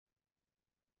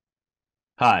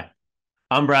Hi,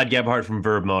 I'm Brad Gebhardt from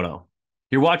Vurbmoto.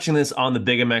 You're watching this on the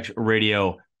Big MX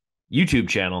Radio YouTube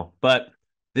channel, but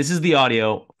this is the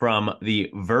audio from the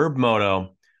Vurbmoto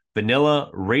Vanilla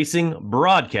Racing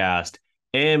Broadcast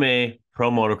AMA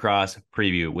Pro Motocross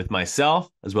preview with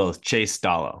myself as well as Chase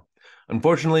Stallo.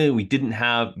 Unfortunately, we didn't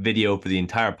have video for the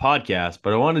entire podcast,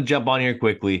 but I wanted to jump on here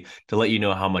quickly to let you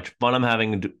know how much fun I'm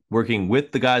having working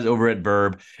with the guys over at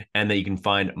Vurb and that you can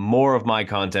find more of my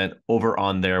content over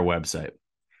on their website.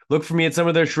 Look for me at some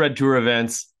of their Shred Tour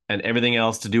events and everything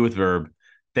else to do with Vurb.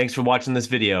 Thanks for watching this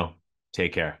video.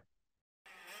 Take care.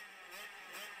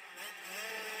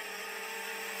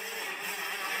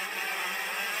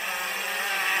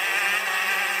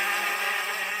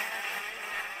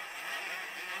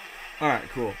 All right,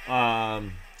 cool.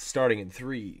 Starting in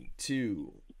 3,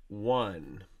 2,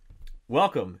 1.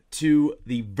 Welcome to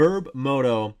the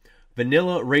Vurbmoto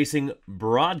Vanilla Racing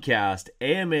Broadcast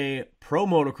AMA Pro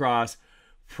Motocross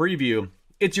preview.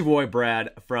 It's your boy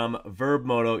Brad from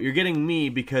Vurbmoto. You're getting me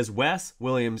because Wes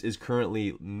Williams is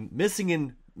currently missing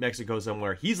in Mexico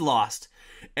somewhere. He's lost.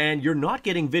 And you're not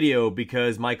getting video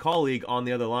because my colleague on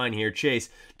the other line here, Chase,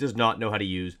 does not know how to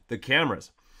use the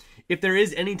cameras. If there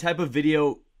is any type of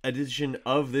video edition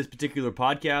of this particular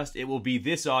podcast, it will be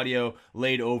this audio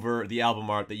laid over the album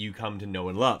art that you come to know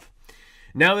and love.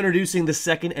 Now introducing the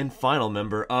second and final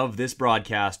member of this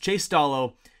broadcast, Chase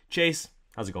Stallo. Chase,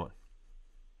 how's it going?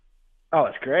 Oh,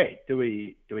 it's great. Do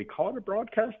we call it a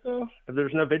broadcast though? If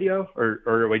there's no video, or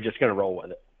are we just gonna roll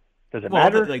with it? Does it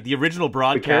matter? Like the original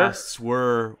broadcasts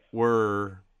were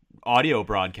audio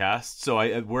broadcasts, so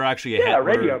we're actually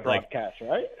radio broadcast,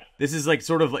 right? This is like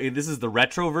sort of like this is the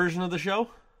retro version of the show.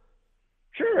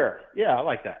 Sure. Yeah, I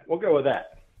like that. We'll go with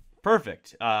that.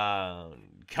 Perfect.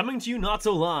 Coming to you not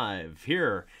so live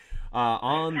here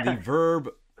on the Vurb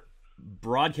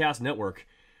Broadcast Network.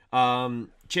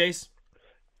 Chase,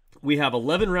 we have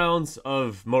 11 rounds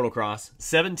of motocross,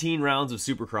 17 rounds of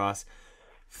supercross,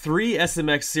 3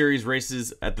 SMX series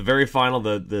races at the very final,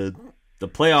 the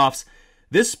playoffs.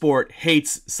 This sport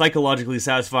hates psychologically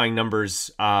satisfying numbers,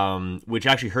 which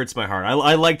actually hurts my heart.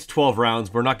 I liked 12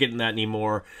 rounds. We're not getting that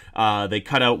anymore. They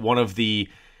cut out one of the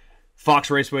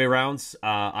Fox Raceway rounds.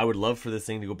 I would love for this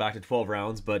thing to go back to 12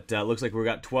 rounds, but looks like we've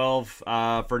got 12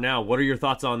 for now. What are your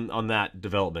thoughts on that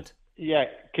development? Yeah,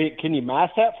 can you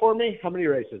math that for me? How many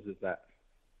races is that?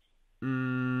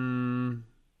 No.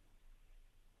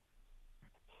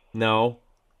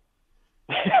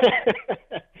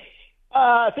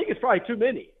 I think it's probably too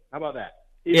many. How about that?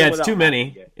 Yeah, it's too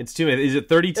many. It's too many. Is it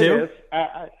 32? It is.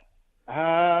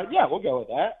 Yeah, we'll go with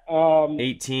that.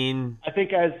 18. I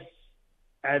think as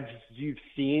you've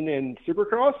seen in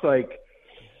Supercross, like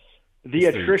the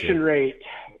attrition rate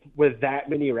with that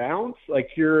many rounds, like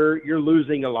you're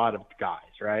losing a lot of guys,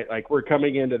 right? Like we're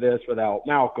coming into this without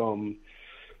Malcolm,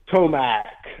 Tomac,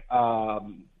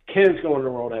 Ken's going to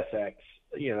World SX.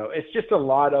 You know, it's just a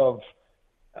lot of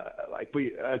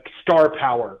star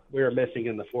power we were missing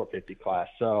in the 450 class.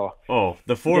 So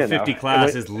the 450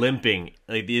 class is limping.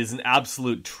 Like, it is an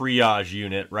absolute triage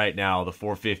unit right now. The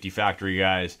 450 factory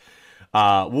guys.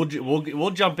 We'll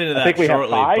jump into that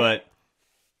shortly. But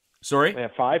sorry, we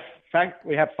have five.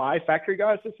 We have 5 factory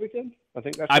guys this weekend. I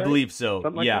think that's I right. believe so.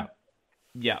 Something like that.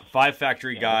 Yeah, 5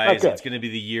 factory guys. It's going to be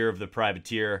the year of the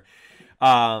privateer.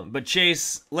 But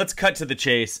Chase, let's cut to the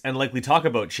chase and likely talk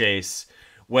about Chase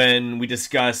when we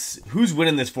discuss who's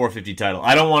winning this 450 title.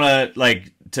 I don't want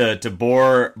to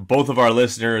bore both of our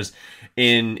listeners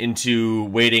into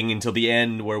waiting until the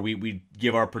end where we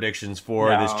give our predictions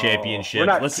for this championship. We're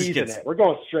not teasing it. We're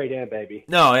going straight in, baby.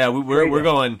 No, yeah, we're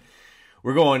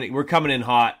coming in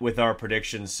hot with our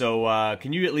predictions. So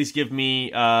can you at least give me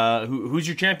who's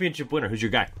your championship winner? Who's your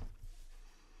guy?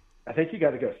 I think you got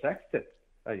to go Sexton.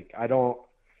 I think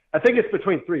it's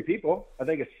between 3 people. I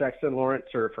think it's Sexton, Lawrence,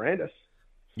 or Ferrandis.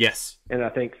 Yes. And I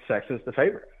think Sexton's the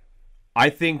favorite.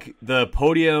 I think the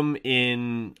podium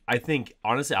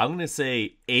honestly, I'm going to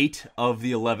say 8 of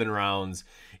the 11 rounds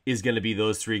is going to be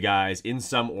those 3 guys in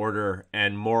some order,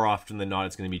 and more often than not,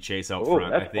 it's going to be Chase out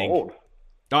front. That's I think. Bold.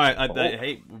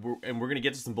 Hey, we're going to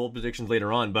get to some bold predictions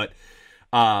later on, but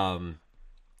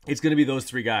it's going to be those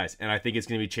 3 guys, and I think it's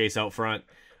going to be Chase out front.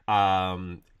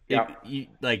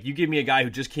 You give me a guy who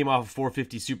just came off a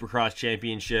 450 Supercross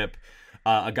championship,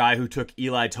 a guy who took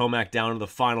Eli Tomac down to the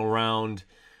final round.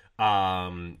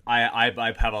 I'm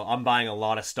buying a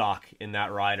lot of stock in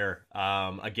that rider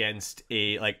against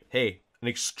an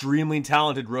extremely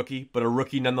talented rookie, but a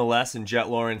rookie nonetheless in Jett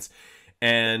Lawrence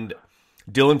and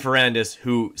Dylan Ferrandis,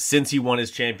 who since he won his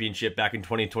championship back in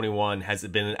 2021 has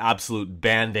been an absolute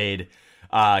band-aid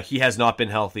He has not been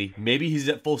healthy. Maybe he's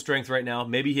at full strength right now.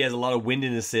 Maybe he has a lot of wind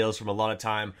in his sails from a lot of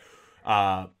time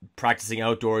practicing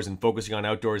outdoors and focusing on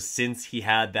outdoors since he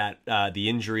had that the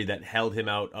injury that held him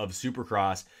out of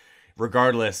Supercross.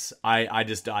 Regardless, I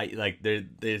like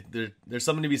there's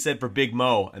something to be said for Big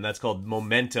Mo, and that's called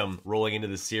momentum rolling into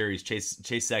the series.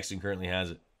 Chase Sexton currently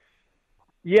has it.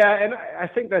 Yeah, and I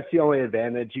think that's the only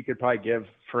advantage you could probably give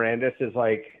Ferrandis is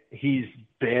like he's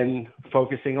been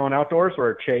focusing on outdoors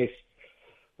where Chase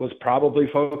was probably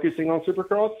focusing on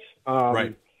Supercross.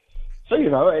 Right. So,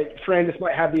 Ferrandis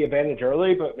might have the advantage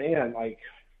early, but man, like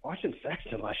watching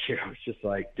Sexton last year, I was just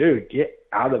like, dude, get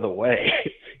out of the way.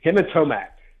 Him and Tomac,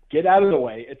 get out of the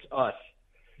way. It's us.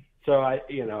 So I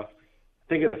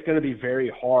think it's going to be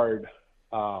very hard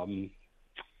for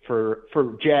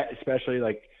Jett, especially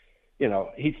like,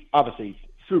 he's obviously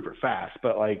super fast,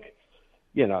 but like,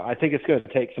 I think it's going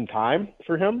to take some time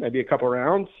for him, maybe a couple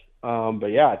rounds. But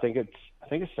yeah, I think it's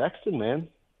Sexton, man.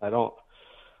 I don't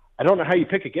know how you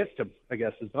pick against him, I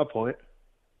guess is my point.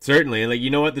 Certainly. Like,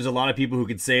 you know what? There's a lot of people who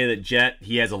could say that Jett,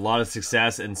 he has a lot of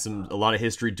success and a lot of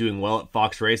history doing well at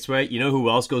Fox Raceway. You know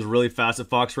who else goes really fast at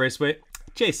Fox Raceway?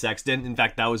 Chase Sexton. In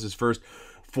fact, that was his first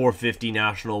 450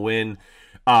 national win.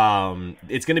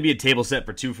 It's going to be a table set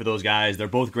for two for those guys. They're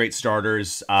both great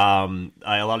starters. A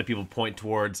lot of people point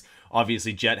towards,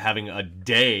 obviously, Jett having a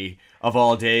day of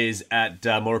all days at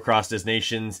Motocross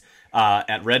Destinations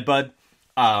at Redbud.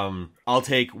 I'll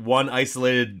take one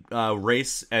isolated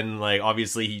race, and like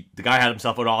obviously the guy had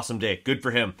himself an awesome day. Good for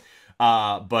him.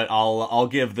 But I'll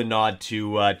give the nod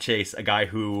to Chase, a guy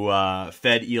who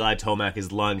fed Eli Tomac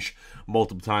his lunch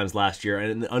multiple times last year,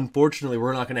 and unfortunately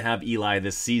we're not going to have Eli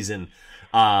this season.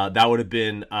 That would have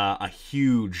been a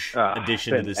huge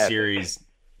addition to the series.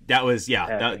 That was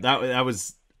that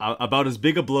was about as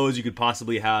big a blow as you could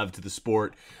possibly have to the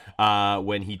sport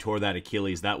when he tore that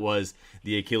Achilles. That was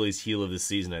the Achilles heel of the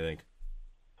season, I think.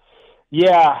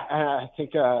 Yeah, I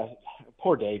think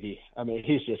poor Davey. I mean,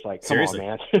 he's just like, come Seriously?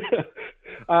 on, man.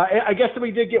 I guess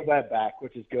we did get Webb back,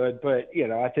 which is good, but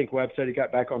I think Webb said he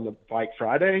got back on the bike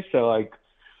Friday, so like,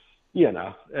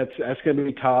 that's going to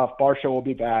be tough. Barcia will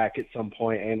be back at some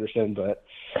point, Anderson, but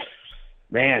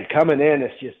man, coming in,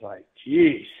 it's just like,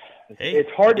 geez.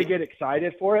 It's hard to get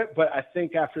excited for it, but I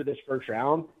think after this first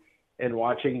round and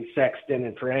watching Sexton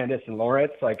and Ferrandis and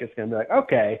Lawrence, like it's going to be like,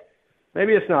 okay,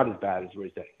 maybe it's not as bad as we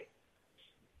think.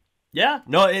 Yeah,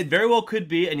 no, it very well could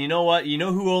be. And you know what? You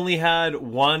know who only had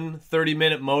one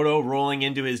 30-minute moto rolling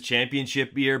into his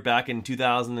championship year back in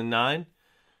 2009?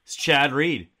 It's Chad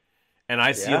Reed. And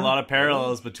I see a lot of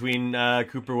parallels between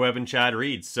Cooper Webb and Chad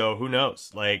Reed. So who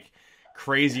knows? Like,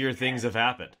 crazier things have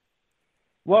happened.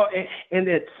 Well, and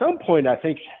at some point, I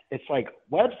think it's like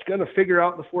Webb's going to figure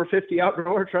out the 450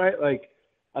 outdoors, right? Like,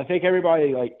 I think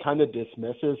everybody like kind of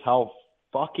dismisses how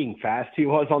fucking fast he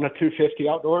was on a 250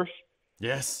 outdoors.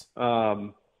 Yes.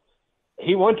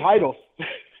 He won titles.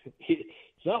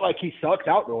 It's not like he sucks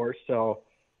outdoors. So,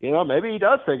 maybe he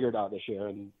does figure it out this year.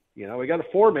 And, we got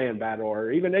a 4-man battle,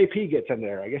 or even AP gets in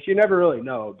there. I guess you never really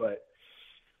know, but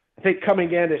I think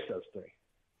coming in, it's those three.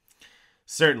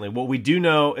 Certainly. What we do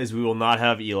know is we will not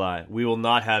have Eli. We will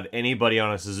not have anybody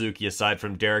on a Suzuki aside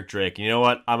from Derek Drake. You know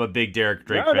what? I'm a big Derek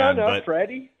Drake fan. No. But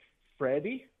Freddie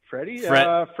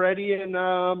and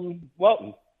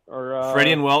Welton. Or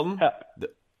Freddie and Welton? Pep.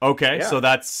 Okay, Yeah. so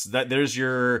there's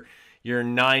your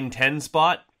 9-10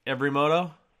 spot every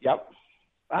moto? Yep.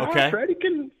 Okay.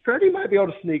 Freddie might be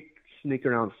able to sneak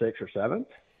around 6 or 7.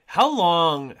 How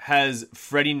long has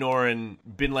Freddie Noren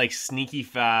been like sneaky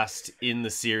fast in the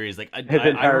series? Like I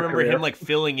remember career. him like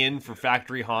filling in for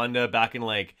Factory Honda back in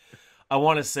like, I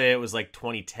want to say it was like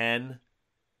 2010.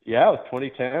 Yeah, it was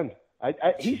 2010.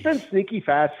 He's been sneaky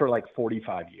fast for like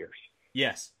 45 years.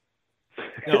 Yes.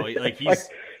 No, like he's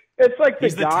it's like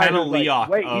he's the guy Tanner who's like, Leoc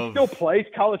wait, of... he still plays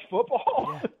college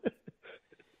football? Yeah.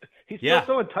 He's still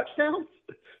throwing touchdowns?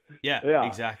 Yeah,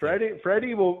 exactly.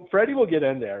 Freddie will get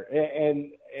in there,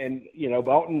 and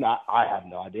Bolton. I have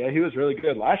no idea. He was really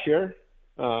good last year,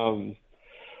 but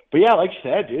yeah, like you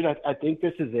said, dude, I think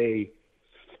this is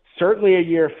certainly a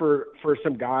year for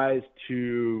some guys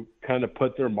to kind of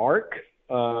put their mark.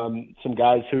 Some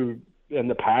guys who in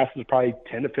the past was probably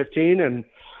 10 to 15, and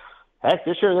heck,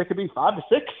 this year they could be 5 to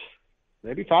 6,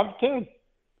 maybe 5 to 10.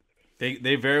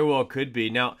 They very well could be.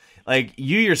 Now, like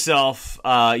you yourself,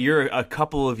 you're a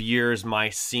couple of years my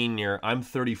senior. I'm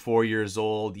 34 years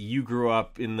old. You grew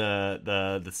up in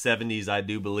the 70s, I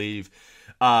do believe.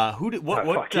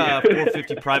 What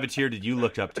 450 privateer did you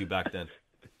look up to back then?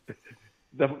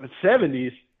 The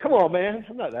 70s. Come on, man.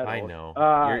 I'm not that old. I know.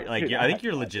 I think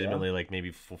you're legitimately like maybe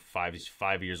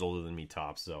five years older than me,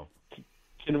 tops. So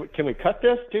Can we cut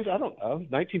this, dude? I don't know.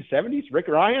 1970s? Rick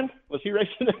Ryan? Was he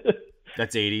racing it?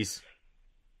 That's 80s.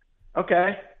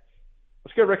 Okay.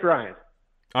 Let's go Rick Ryan.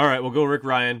 All right, we'll go Rick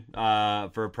Ryan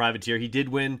for a privateer. He did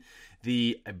win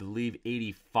the, I believe,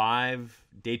 85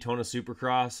 Daytona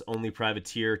Supercross, only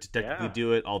privateer to technically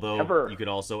do it, although you could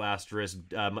also asterisk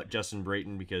Justin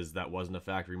Brayton because that wasn't a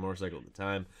factory motorcycle at the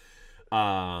time.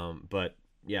 But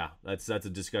yeah, that's a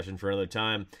discussion for another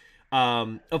time.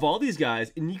 Of all these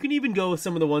guys, and you can even go with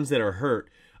some of the ones that are hurt,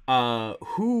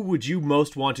 who would you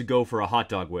most want to go for a hot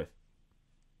dog with?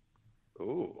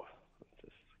 Ooh,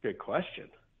 that's a good question.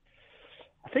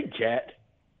 I think Jett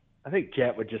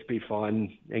would just be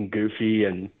fun and goofy,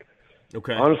 and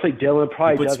honestly, Dylan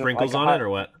probably put doesn't sprinkles like on it or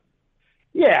what?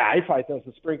 Yeah, he probably throws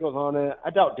some sprinkles on it.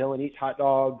 I doubt Dylan eats hot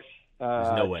dogs.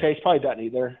 There's no way. Chase probably doesn't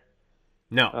either.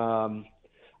 No.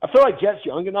 I feel like Jett's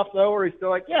young enough though, where he's still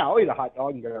like, yeah, I'll eat a hot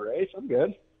dog and go race. I'm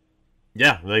good.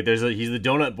 Yeah, like he's the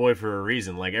donut boy for a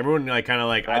reason. Like everyone, like kind of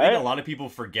like I think a lot of people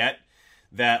forget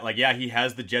that. Like, yeah, he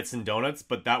has the Jetson donuts,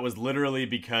 but that was literally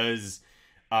because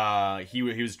he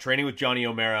was training with Johnny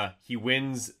O'Mara. He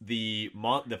wins the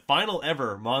final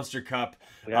ever Monster Cup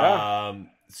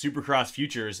Supercross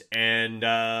Futures, and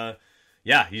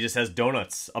he just has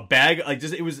donuts. A bag, like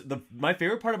just my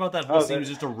favorite part about that whole scene was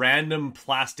just a random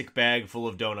plastic bag full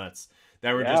of donuts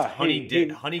that were just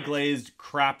honey glazed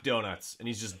crap donuts, and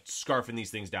he's just scarfing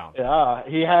these things down. Yeah,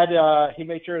 he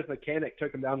made sure his mechanic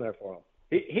took him down there for him.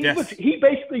 He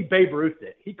basically Babe Ruthed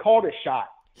it. He called a shot.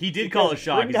 He did call a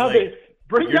shot. He's like,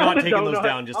 you're not taking those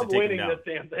down just to take them down. I'm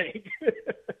winning this damn thing.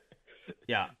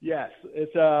 Yeah. Yes,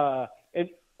 it's and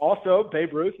also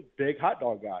Babe Ruth, big hot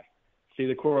dog guy. See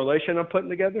the correlation I'm putting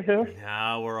together here?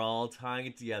 Now we're all tying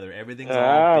it together. Everything's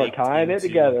all baked we're tying it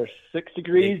together. 6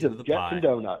 degrees of Jets and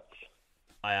donuts.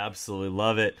 I absolutely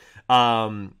love it.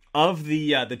 Of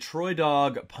the Troy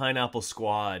Dog Pineapple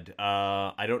Squad,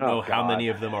 I don't know how many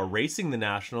of them are racing the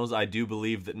Nationals. I do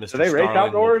believe that Mr. Do they race Starling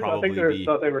outdoors? will I think probably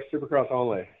thought they were Supercross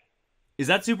only. Is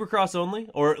that Supercross only,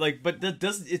 or like? But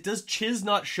does Chiz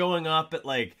not showing up at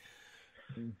like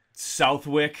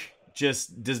Southwick?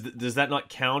 Just does that not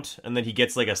count? And then he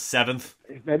gets like a 7th.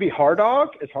 Maybe Hard Dog.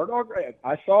 Is Hard Dog?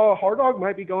 I saw Hard Dog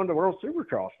might be going to World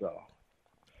Supercross though.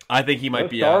 I think he might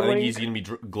be. I think he's going to be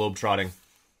globetrotting.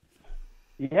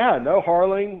 Yeah, no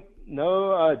Harling,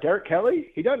 no Derek Kelly.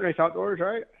 He doesn't race outdoors,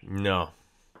 right? No.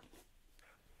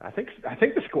 I think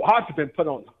the squad's been put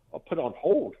on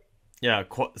hold. Yeah,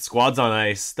 squad's on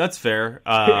ice. That's fair.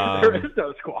 There is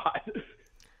no squad.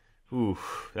 Ooh,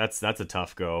 that's a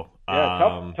tough go.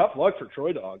 Yeah, tough luck for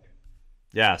Troy Dog.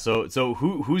 Yeah, so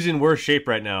who's in worse shape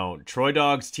right now? Troy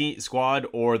Dog's squad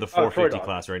or the 450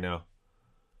 class right now?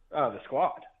 The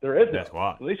squad. There is no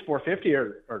squad. At least 450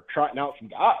 are trotting out some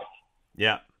guys.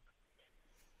 Yeah.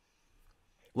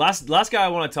 Last guy I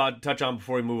want to touch on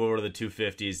before we move over to the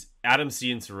 250s, Adam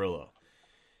Cianciarulo.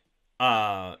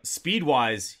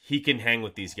 Speed-wise, he can hang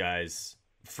with these guys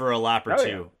for a lap or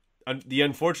two. Yeah. The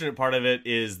unfortunate part of it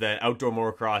is that outdoor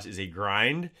motocross is a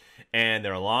grind, and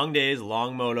there are long days,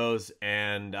 long motos,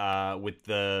 and with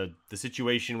the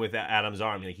situation with Adam's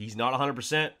arm, like, he's not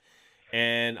 100%,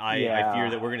 and I fear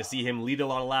that we're going to see him lead a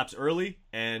lot of laps early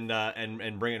and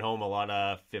bring it home a lot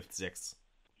of 5th, 6th.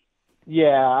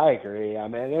 Yeah, I agree. I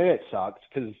mean, it sucks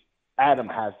because Adam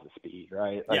has the speed,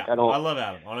 right? Like, I love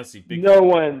Adam, honestly. No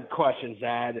one questions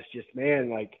that. It's just, man,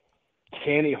 like,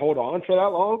 can he hold on for that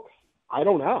long? I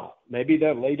don't know. Maybe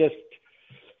the latest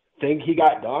thing he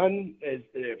got done it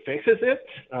fixes it.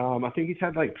 I think he's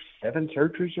had like 7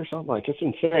 surgeries or something. Like, it's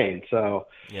insane. So,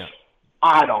 yeah,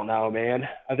 I don't know, man.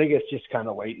 I think it's just kind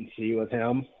of wait and see with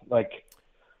him. Like,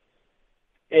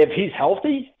 if he's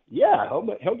healthy, yeah,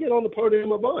 he'll get on the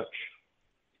podium a bunch.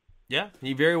 Yeah,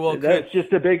 he very well could. That's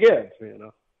just a big if, you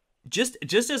know. Just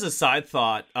as a side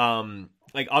thought,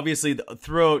 like, obviously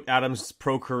throughout Adam's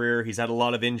pro career, he's had a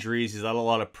lot of injuries, he's had a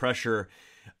lot of pressure.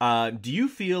 Do you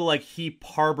feel like he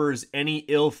harbors any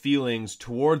ill feelings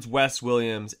towards Wes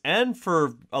Williams and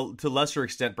to lesser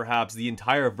extent perhaps the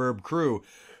entire Verb crew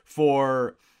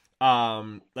for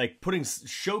like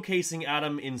showcasing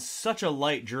Adam in such a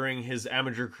light during his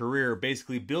amateur career,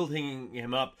 basically building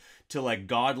him up to like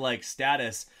godlike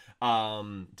status,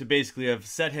 to basically have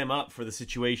set him up for the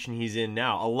situation he's in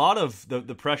now? A lot of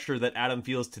the pressure that Adam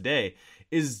feels today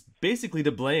is basically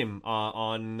to blame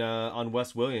on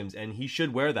Wes Williams, and he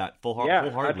should wear that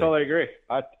full-heartedly. I totally agree.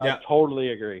 I totally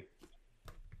agree.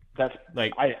 That's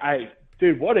like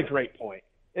dude, what a great point.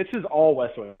 This is all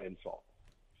Wes Williams' fault.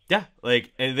 Yeah,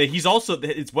 like, and he's also,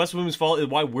 it's Wes Williams' fault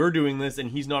why we're doing this,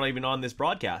 and he's not even on this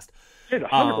broadcast. Dude,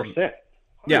 100%.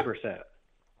 100%.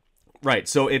 Right.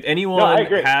 So if anyone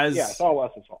has, it's all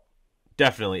Wes's fault.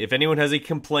 Definitely. If anyone has any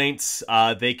complaints,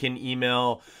 they can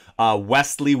email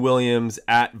Wesley Williams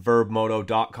at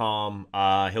vurbmoto.com.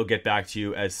 He'll get back to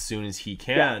you as soon as he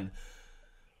can. Yeah.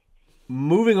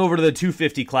 Moving over to the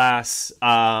 250 class,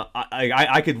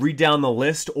 I could read down the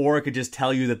list, or I could just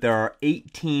tell you that there are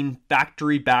 18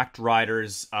 factory-backed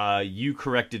riders. You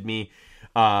corrected me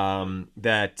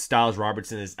that Styles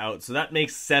Robertson is out, so that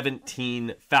makes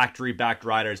 17 factory-backed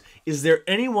riders. Is there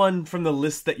anyone from the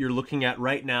list that you're looking at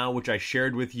right now, which I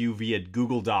shared with you via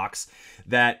Google Docs,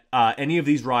 that any of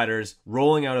these riders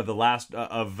rolling out of the last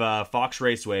of Fox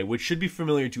Raceway, which should be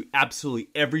familiar to absolutely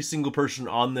every single person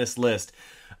on this list,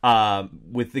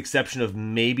 with the exception of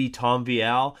maybe Tom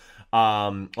Vialle,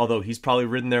 although he's probably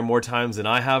ridden there more times than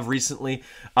I have recently.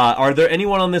 Are there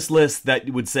anyone on this list that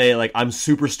would say, like, I'm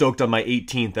super stoked on my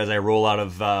 18th as I roll out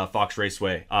of Fox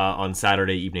Raceway on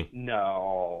Saturday evening?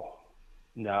 No.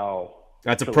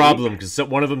 That's a problem, because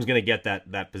one of them's going to get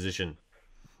that position.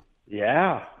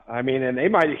 Yeah. I mean, and they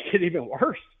might get even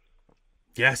worse.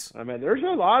 Yes. I mean, there's a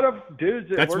lot of dudes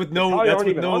that that's on with this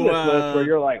list where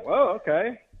you're like, whoa,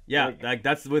 okay. Yeah, like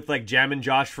that's with like jamming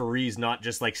Josh Ferrandis, not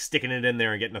just like sticking it in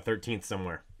there and getting a 13th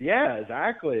somewhere. Yeah,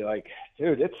 exactly. Like,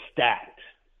 dude, it's stacked.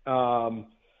 Now,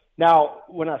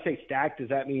 when I say stacked, does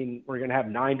that mean we're going to have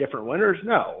 9 different winners?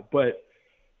 No, but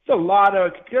it's going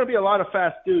to be a lot of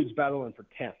fast dudes battling for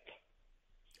 10th.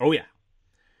 Oh yeah.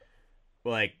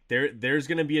 Like there's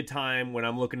going to be a time when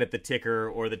I'm looking at the ticker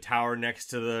or the tower next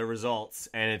to the results,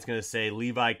 and it's going to say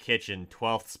Levi Kitchen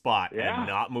 12th spot and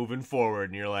not moving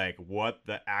forward, and you're like, what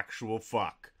the actual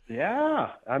fuck?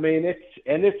 Yeah, I mean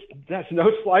that's no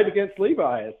slight against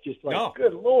Levi. It's just like,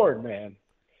 good Lord, man.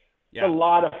 Yeah. A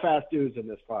lot of fast dudes in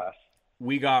this class.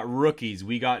 We got rookies,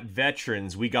 we got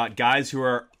veterans, we got guys who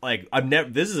are like,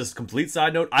 this is a complete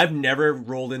side note. I've never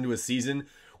rolled into a season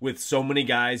with so many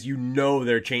guys,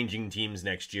 they're changing teams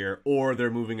next year, or they're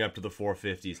moving up to the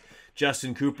 450s.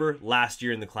 Justin Cooper, last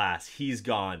year in the class, he's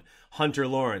gone. Hunter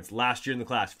Lawrence, last year in the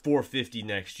class, 450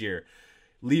 next year.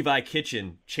 Levi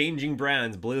Kitchen, changing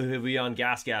brands, believe he'll be on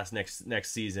Gas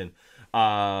next season.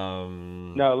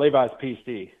 No, Levi's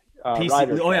PC.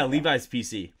 PC. Levi's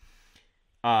PC.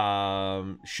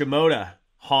 Shimoda,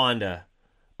 Honda.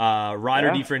 Ryder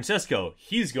Defrancesco,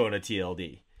 he's going to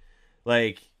TLD.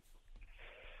 Like,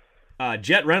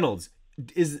 Jett Reynolds,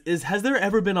 has there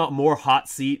ever been a more hot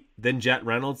seat than Jett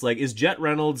Reynolds? Like, is Jett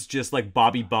Reynolds just like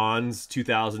Bobby Bonds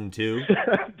 2002?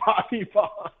 Bobby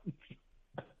Bonds.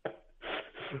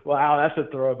 Wow, that's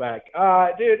a throwback.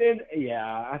 Dude,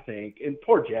 I think. And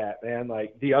poor Jett, man,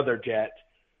 like the other Jett.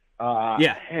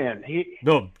 Man,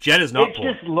 Jett is not poor.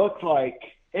 It looked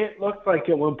like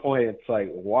at one point it's like,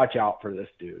 watch out for this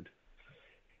dude.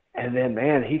 And then,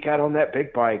 man, he got on that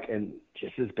big bike and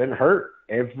just has been hurt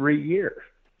every year.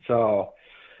 So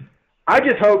I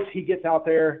just hope he gets out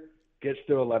there, gets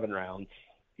to 11 rounds.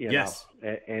 Yes.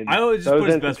 And I always just put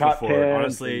his best foot forward.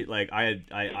 Honestly, like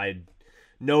I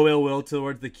no ill will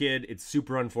towards the kid. It's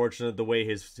super unfortunate the way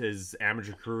his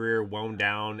amateur career wound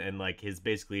down, and like his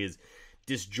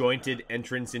disjointed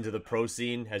entrance into the pro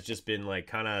scene has just been like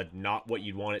kind of not what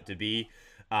you'd want it to be.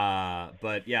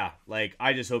 But yeah, like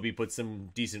I just hope he puts some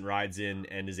decent rides in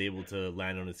and is able to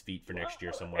land on his feet for next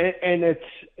year somewhere. And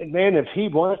man, if he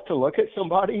wants to look at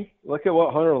somebody, look at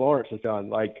what Hunter Lawrence has done.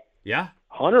 Like,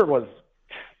 Hunter was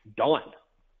done.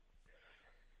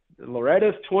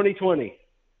 Loretta's 2020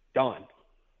 done.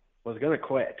 Was going to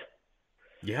quit.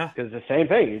 Yeah, because the same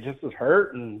thing. He just was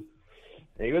hurt and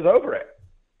he was over it.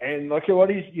 And look at what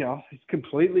he's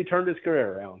completely turned his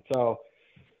career around. So,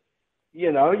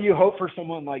 you hope for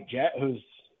someone like Jett,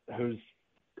 who's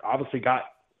obviously got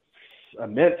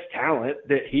immense talent,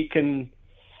 that he can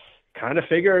kind of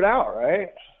figure it out, right?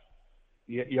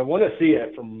 You want to see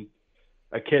it from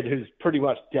a kid who's pretty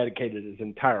much dedicated his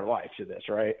entire life to this,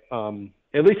 right?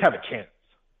 At least have a chance.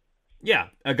 Yeah,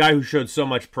 a guy who showed so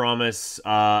much promise.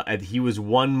 And he was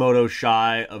one moto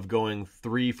shy of going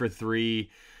 3 for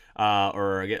 3.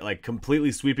 Or like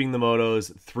completely sweeping the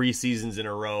motos 3 seasons in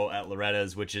a row at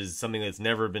Loretta's, which is something that's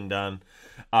never been done.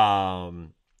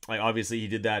 Like obviously he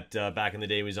did that back in the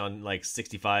day. He was on like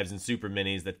 65s and super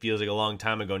minis. That feels like a long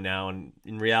time ago now, and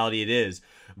in reality it is.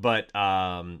 But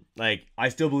like I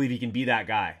still believe he can be that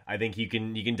guy. I think he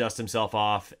can dust himself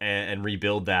off and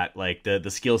rebuild that. Like the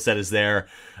skill set is there.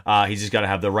 He's just got to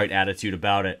have the right attitude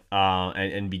about it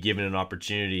and be given an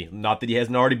opportunity. Not that he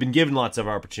hasn't already been given lots of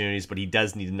opportunities, but he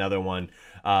does need another one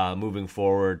moving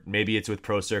forward. Maybe it's with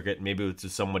Pro Circuit, maybe it's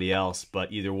with somebody else.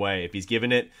 But either way, if he's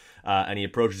given it and he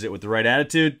approaches it with the right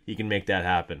attitude, he can make that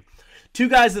happen. two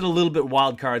guys that are a little bit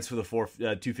wild cards for the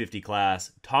 250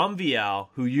 class. Tom Vialle,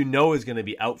 who you know is going to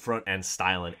be out front and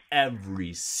styling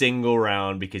every single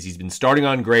round because he's been starting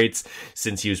on greats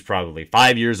since he was probably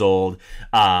 5 years old.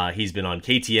 He's been on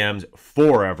KTM's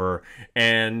forever,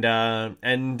 and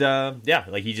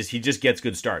like he just gets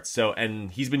good starts. So,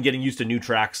 and he's been getting used to new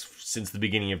tracks since the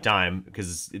beginning of time,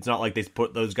 because it's not like they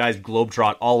put those guys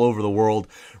globetrot all over the world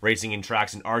racing in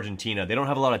tracks in Argentina. They don't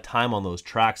have a lot of time on those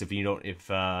tracks if you're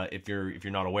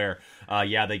not aware.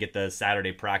 They get the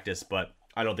Saturday practice, but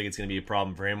I don't think it's going to be a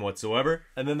problem for him whatsoever.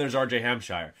 And then there's RJ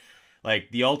Hampshire,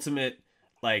 like the ultimate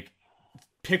like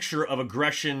picture of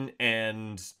aggression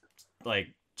and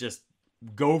like just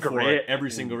go for it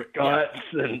every single guts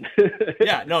and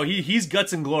he's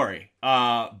guts and glory.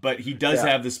 But he does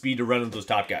have the speed to run into those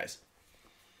top guys.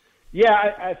 Yeah,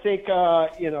 I think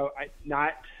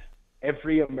not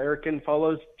every American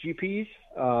follows GPs.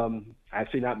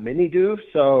 Actually, not many do.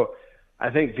 So I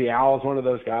think Vialle is one of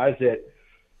those guys that,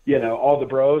 all the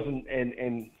bros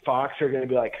and Fox are going to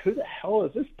be like, who the hell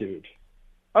is this dude?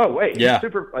 Oh, wait. He's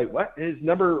super, like, what? His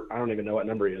number, I don't even know what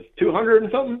number he is. 200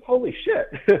 and something? Holy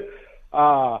shit.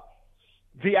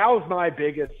 Vialle's my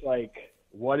biggest, like,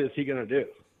 what is he going to do?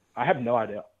 I have no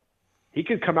idea. He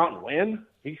could come out and win.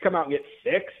 He could come out and get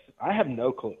 6. I have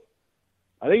no clue.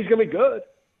 I think he's going to be good,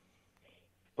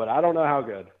 but I don't know how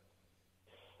good.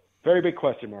 Very big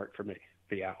question mark for me,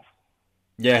 Vialle.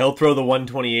 Yeah, he'll throw the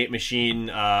 128 machine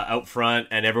out front,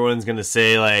 and everyone's going to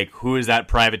say, like, who is that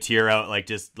privateer out, like,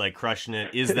 just, like, crushing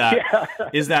it? Is that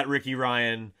is that Ricky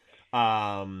Ryan?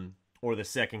 Or the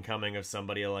second coming of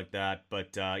somebody like that.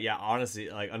 But honestly,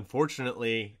 like,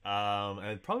 unfortunately,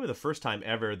 and probably the first time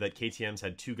ever that KTM's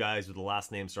had two guys with the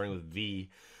last name starting with V.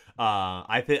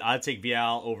 I'd take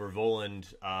Vialle over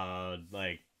Volland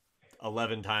like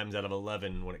 11 times out of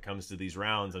 11 when it comes to these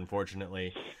rounds,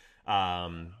 unfortunately.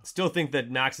 Still think that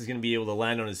Max is going to be able to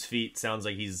land on his feet. Sounds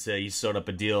like he's sewed up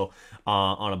a deal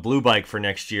on a blue bike for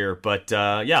next year. But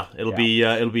it'll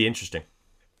be interesting.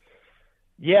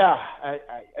 Yeah, I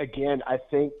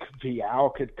think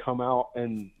Vialle could come out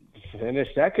and finish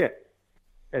second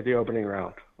at the opening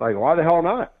round. Like, why the hell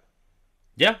not?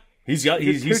 Yeah, he's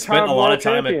spent a lot of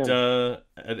time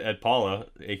at Paula,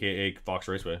 aka Fox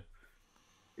Raceway.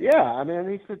 Yeah, I mean,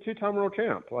 he's the 2-time world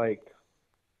champ. Like,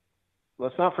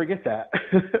 let's not forget that,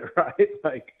 right?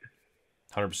 Like,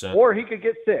 100%. Or he could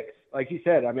get 6, like you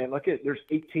said. I mean, there's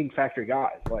 18 factory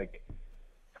guys. Like,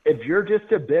 if you're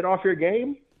just a bit off your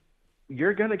game,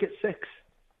 you're going to get 6.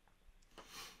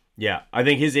 Yeah, I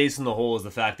think his ace in the hole is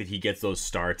the fact that he gets those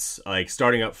starts. Like,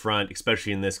 starting up front,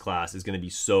 especially in this class, is going to be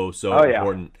so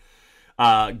important.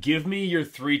 Give me your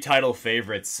 3 title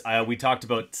favorites. We talked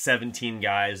about 17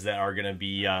 guys that are going to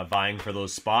be vying for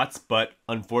those spots, but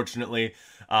unfortunately,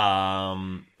 it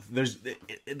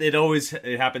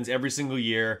happens every single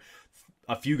year.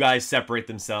 A few guys separate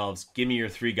themselves. Give me your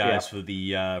 3 guys for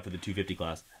the 250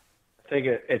 class. I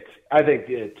think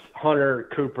it's Hunter,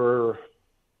 Cooper,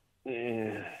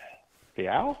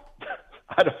 Vialle.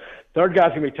 Third guy's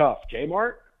gonna be tough. J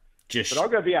Mart. But I'll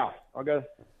go Vialle. I'll go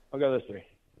those 3.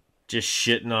 Just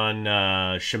shitting on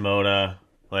Shimoda,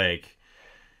 like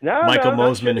Michael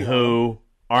Mosiman, who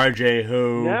RJ,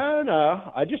 who.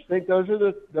 No. I just think those are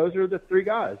the 3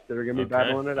 guys that are gonna be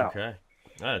battling it out. Okay.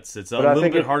 It's a little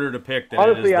bit harder to pick than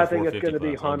honestly, it is the I think it's going to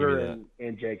be class. Hunter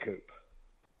and J Coop.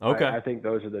 Okay. I think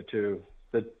those are the two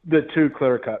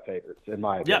clear-cut favorites, in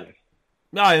my opinion. Yeah.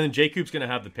 No, and then J Coop's going to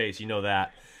have the pace. You know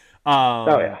that.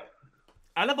 Yeah.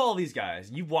 Out of all these guys,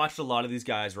 you've watched a lot of these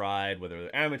guys ride, whether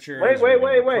they're amateurs. Wait.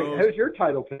 Who's your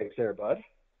title picks there, bud?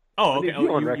 Oh, okay.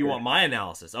 You want my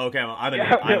analysis? Okay,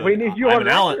 we need you on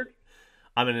record.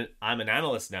 I'm an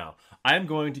analyst now. I'm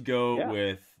going to go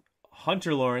with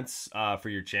Hunter Lawrence for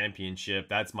your championship.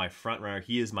 That's my front runner.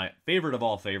 He is my favorite of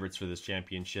all favorites for this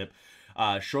championship.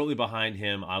 Shortly behind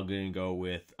him, I'm going to go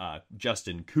with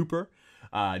Justin Cooper.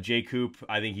 J Coop,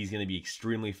 I think he's going to be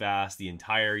extremely fast the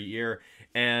entire year.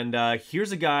 And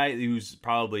here's a guy who's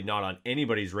probably not on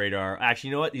anybody's radar. Actually,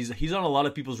 you know what? He's on a lot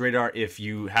of people's radar if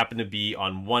you happen to be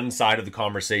on one side of the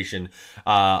conversation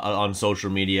on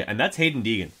social media, and that's Haiden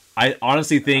Deegan. I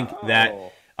honestly think that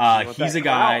he's a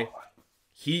guy.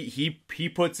 He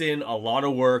puts in a lot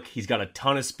of work. He's got a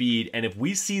ton of speed, and if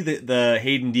we see the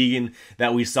Haiden Deegan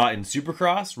that we saw in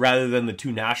Supercross rather than the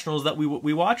 2 nationals that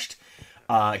we watched,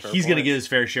 he's going to get his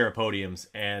fair share of podiums.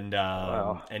 And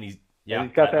he's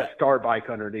got that star bike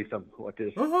underneath him, which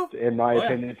is, in my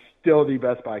opinion, still the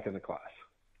best bike in the class.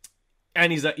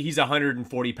 And he's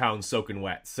 140 pounds soaking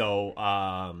wet, so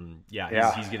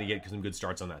he's going to get some good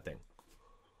starts on that thing.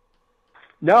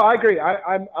 No, I agree.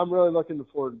 I'm really looking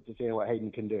forward to seeing what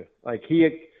Haiden can do. Like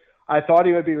I thought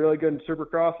he would be really good in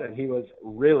Supercross, and he was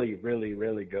really, really,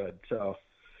 really good. So,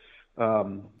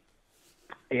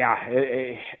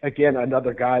 again,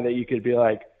 another guy that you could be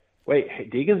like,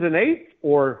 wait, Deegan's in 8th?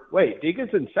 Or wait,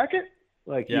 Deegan's in 2nd?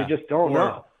 Like, you just don't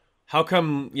know. How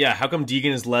come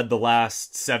Deegan has led the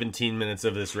last 17 minutes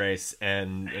of this race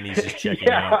and he's just checking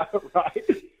out? Right.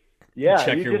 Yeah,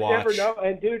 check you your just watch. never know.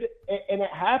 And, dude, and it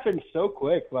happened so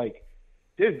quick. Like,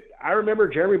 dude, I remember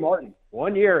Jeremy Martin.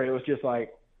 One year it was just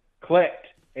like clicked,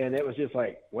 and it was just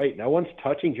like, wait, no one's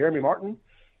touching Jeremy Martin?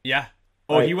 Yeah.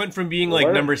 Oh, like, he went from being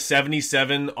like number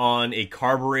 77 on a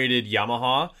carbureted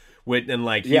Yamaha and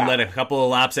like he led a couple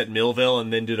of laps at Millville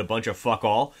and then did a bunch of fuck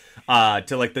all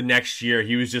to like the next year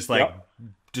he was just like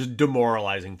just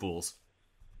demoralizing fools.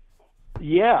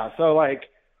 Yeah, so like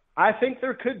I think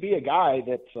there could be a guy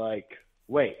that's like,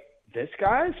 wait, this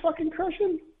guy's fucking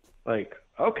crushing? Like,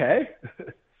 okay.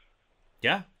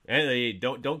 Yeah. And they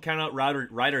don't count out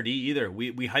Ryder D either.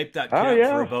 We hyped that kid up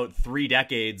for about 3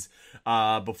 decades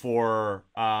before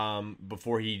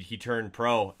he turned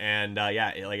pro, and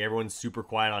like everyone's super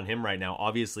quiet on him right now.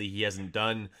 Obviously, he hasn't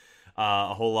done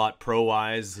a whole lot pro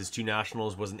wise. His 2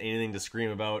 nationals wasn't anything to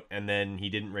scream about, and then he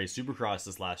didn't race Supercross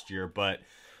this last year. But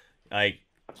like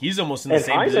he's almost in the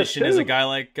same position as a guy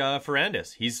like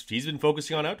Ferrandis. He's been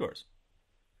focusing on outdoors.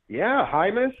 Yeah,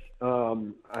 Hymas.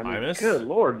 Hymas? Good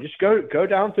Lord, just go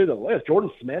down through the list.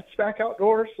 Jordan Smith's back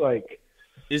outdoors. Like,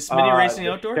 is Smitty racing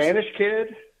outdoors? Spanish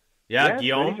kid. Yeah,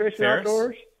 Guilliem Ferris.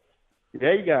 Outdoors.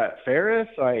 Yeah, you got Ferris.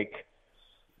 Like,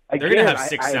 they're gonna have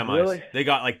 6 semis. They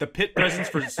got like the pit presence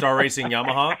for Star Racing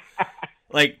Yamaha.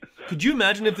 Like, could you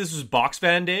imagine if this was box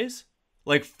fan days?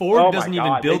 Like Ford doesn't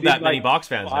even build that many box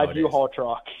fans nowadays. 5 U-Haul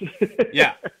trucks.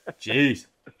 Yeah, jeez.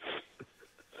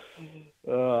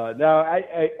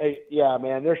 Yeah,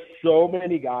 man, there's so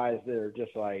many guys that are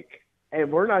just like,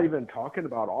 and we're not even talking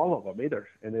about all of them either.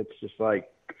 And it's just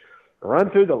like, run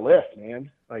through the list,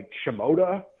 man. Like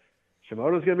Shimoda's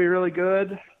going to be really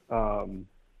good. I'm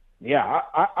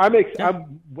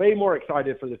way more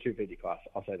excited for the 250 class.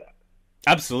 I'll say that.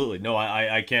 Absolutely. No,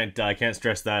 I can't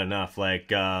stress that enough. Like,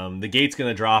 the gate's going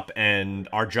to drop and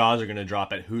our jaws are going to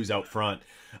drop at who's out front.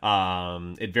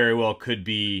 It very well could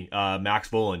be Max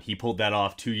Volland. He pulled that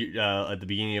off at the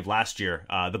beginning of last year.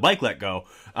 The bike let go,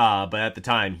 but at the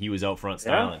time he was out front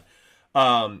styling.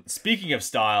 Speaking of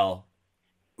style,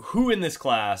 who in this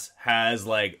class has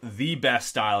like the best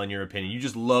style in your opinion? You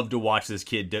just love to watch this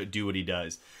kid do what he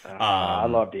does. I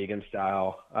love Deegan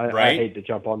style. I hate to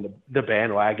jump on the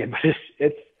bandwagon, but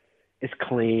it's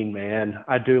clean, man.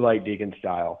 I do like Deegan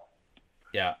style.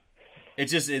 Yeah.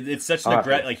 It's just it's such an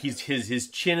aggressive, like his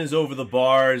chin is over the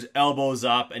bars, elbows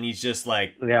up, and he's just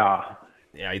like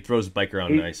he throws the bike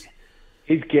around nice.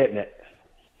 He's getting it.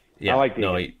 Yeah, I like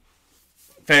Deegan.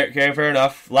 Fair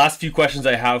enough. Last few questions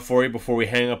I have for you before we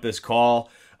hang up this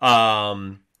call.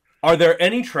 Are there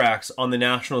any tracks on the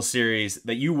National Series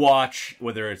that you watch,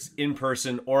 whether it's in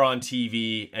person or on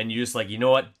TV, and you just like, you know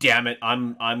what? Damn it,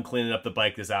 I'm cleaning up the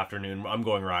bike this afternoon. I'm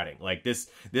going riding. Like this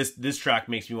track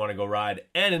makes me want to go ride.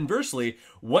 And inversely,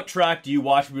 what track do you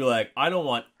watch and be like, I don't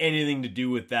want anything to do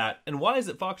with that? And why is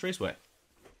it Fox Raceway?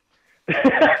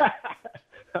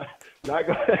 Not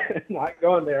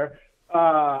going there.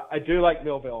 I do like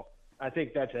Millville. I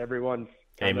think that's everyone's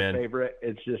favorite.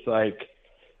 It's just like,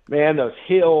 man, those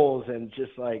hills and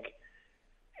just like,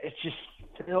 it just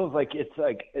feels like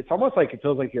it's almost like it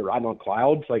feels like you're riding on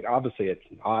clouds. Like, obviously it's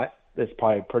not. It's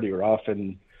probably pretty rough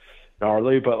and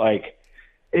gnarly, but like,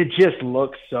 it just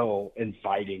looks so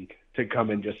inviting to come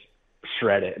and just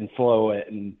shred it and flow it.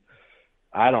 And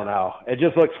I don't know. It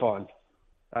just looks fun.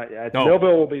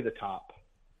 Millville will be the top.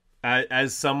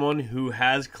 As someone who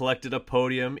has collected a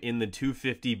podium in the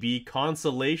 250B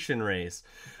consolation race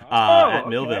at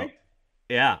Millville,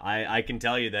 yeah, I can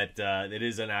tell you that it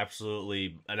is an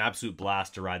absolute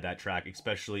blast to ride that track,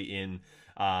 especially in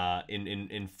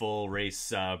full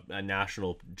race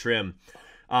national trim.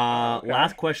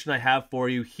 Last question I have for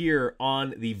you here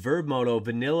on the Vurbmoto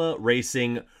Vanilla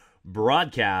Racing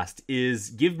broadcast is: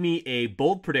 give me a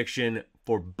bold prediction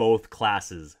for both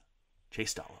classes.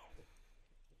 Chase Stallo.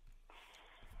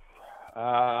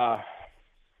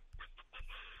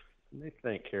 Let me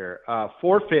think here.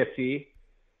 450.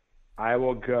 I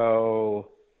will go.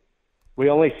 We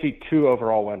only see 2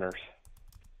 overall winners.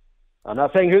 I'm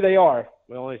not saying who they are.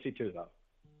 We only see 2 though.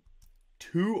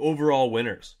 2 overall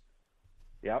winners.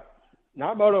 Yep.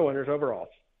 Not moto winners, overalls.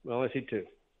 We only see 2.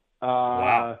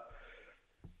 Wow.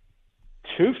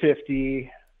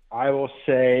 250. I will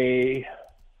say.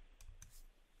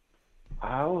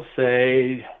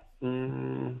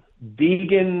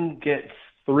 Deegan gets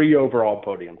 3 overall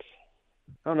podiums.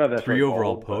 I don't know if that's 3 like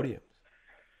overall bold, podiums.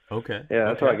 Okay. Yeah,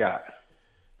 that's what I got.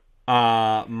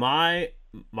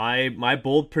 My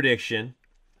bold prediction: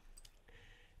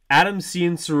 Adam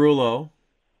Cianciarulo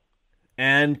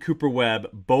and Cooper Webb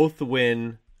both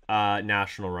win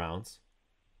national rounds.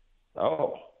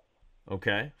 Oh.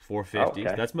 Okay, 450s.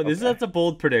 Okay. That's a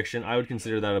bold prediction. I would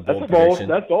consider that a bold prediction.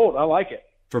 That's bold. I like it.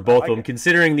 For both of them,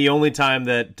 considering the only time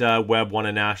that Webb won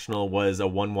a national was a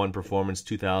 1-1 performance,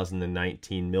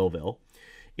 2019 Millville,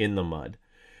 in the mud.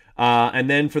 And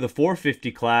then for the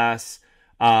 450 class,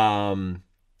 I'm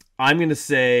going to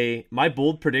say my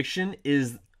bold prediction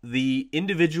is the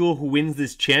individual who wins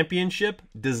this championship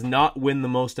does not win the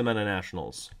most amount of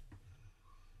nationals.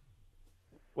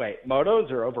 Wait, motos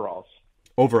or overalls?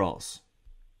 Overalls.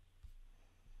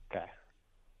 Okay.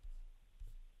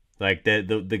 Like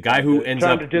the guy who ends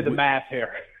up trying to do the math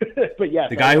here, but yes,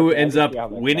 the guy who ends up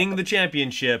winning the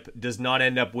championship does not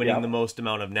end up winning the most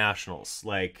amount of nationals.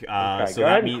 Like, okay, so go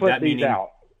ahead that and clip these meaning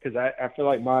out because I feel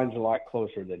like mine's a lot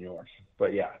closer than yours.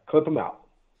 But yeah, clip them out.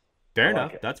 Fair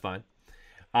enough. That's fine.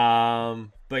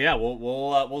 But yeah,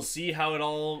 we'll see how it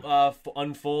all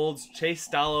unfolds. Chase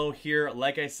Stallo here,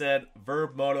 like I said,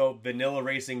 Vurbmoto Vanilla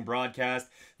Racing broadcast.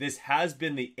 This has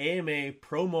been the AMA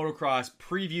Pro Motocross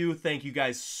preview. Thank you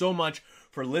guys so much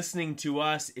for listening to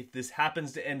us. If this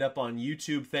happens to end up on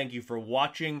YouTube, thank you for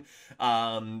watching.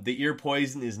 The ear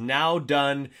poison is now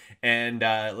done. And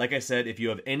like I said, if you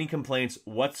have any complaints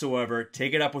whatsoever,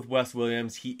 take it up with Wes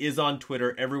Williams. He is on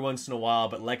Twitter every once in a while.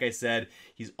 But like I said,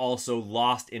 he's also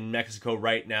lost in Mexico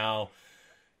right now.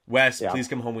 Wes, please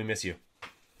come home. We miss you.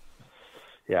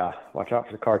 Yeah, watch out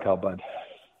for the cartel, bud.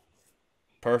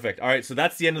 Perfect. All right, so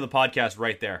that's the end of the podcast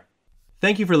right there.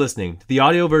 Thank you for listening to the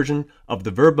audio version of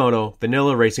the Vurbmoto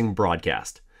Vanilla Racing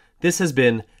broadcast. This has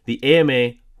been the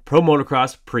AMA Pro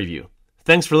Motocross preview.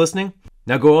 Thanks for listening.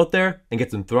 Now go out there and get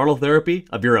some throttle therapy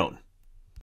of your own.